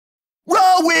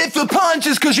roll with the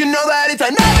punches, cause you know that it's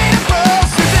inevitable.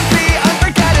 So simply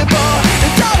unforgettable,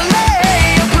 it's totally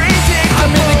unpredictable.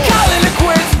 I'm either calling it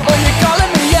quits or you're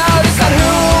calling me out. It's not who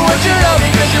or what you know,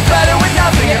 because you're better with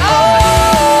nothing at all.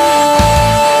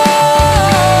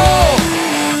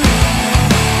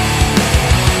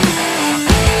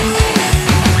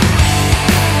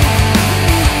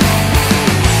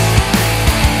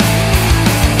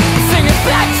 Sing it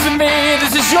back to me,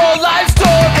 this is your life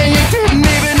story, and you didn't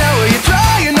even know it. You're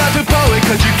trying not to blow it,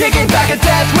 cause you're kicking back a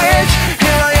death wish.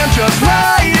 Here I am just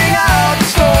riding out the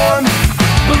storm.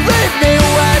 Believe me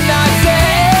when I say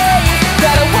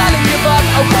that I wanna give up,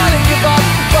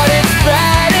 but it's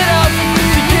bad enough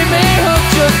to keep me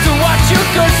hooked just to watch you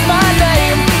curse my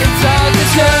name. It's hard to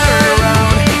turn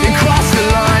around and cross the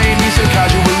line. You so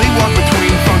casually walk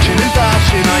between function and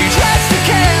fashion. Are you dressed to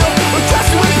kill or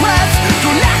dressed to impress?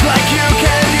 Don't act like you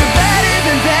can do better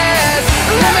than this.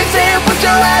 Let me see you put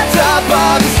your hands up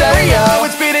on the stereo.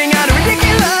 It's beating at a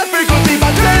ridiculous frequency,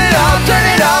 but turn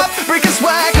it up, break a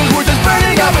swag, cause we're just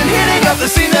burning up and hitting up the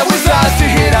scene that was ours to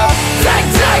hit up.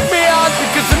 Take me out,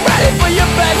 because I'm ready for your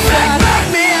best shot. Back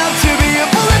me out to be a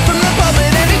bullet from the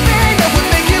puppet. Anything that would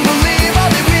make you believe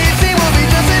all that we've seen will be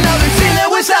just another scene that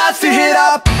was ours to hit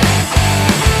up.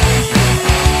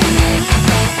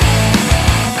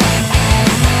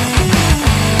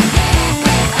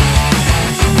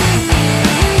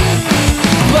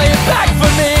 Play it back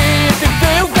for me if you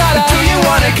feel gotta. Do you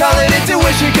wanna call it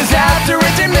intuition? Cause after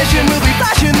intermission we'll be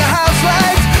flashing the house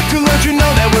lights to let you know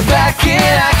that we're back in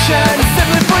action.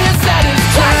 Simply for your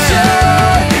satisfaction.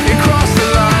 And cross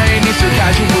the line, you so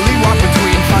casually walk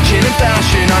between function and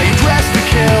fashion. Are you dressed to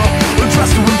kill or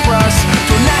dressed to impress?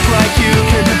 Don't act like you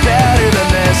can do better than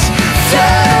this. Turn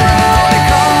around and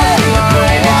cross the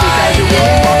line, you so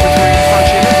casually walk between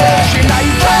function and fashion. Are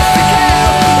you dressed to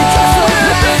kill or dressed to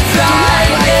impress? Don't act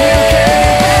like you can do better than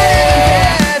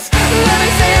this. Let me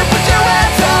see you put your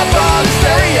hands up on the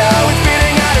stereo. It's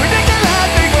beating at a ridiculous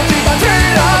frequency, but turn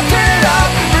it up,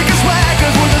 break a swag,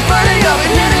 cause we're just burning up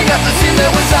and hitting up the scene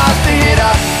that was ours to hit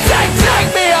up. Take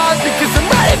me out, because I'm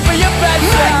ready for your best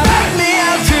shot. Back me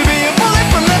out to be a bullet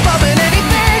from the puppet.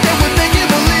 Anything that would make you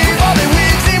believe all that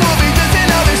we've seen will be just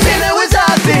another scene that was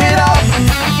ours to hit up.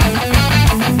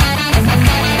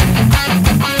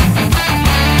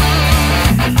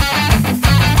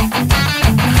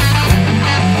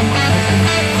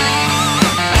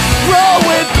 Roll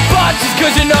with the punches,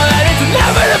 cause you know that it's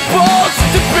inevitable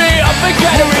to be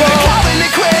unforgettable. You're either calling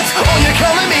it quits or you're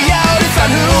calling me out. It's not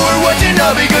who or what you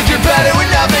know, because you're better with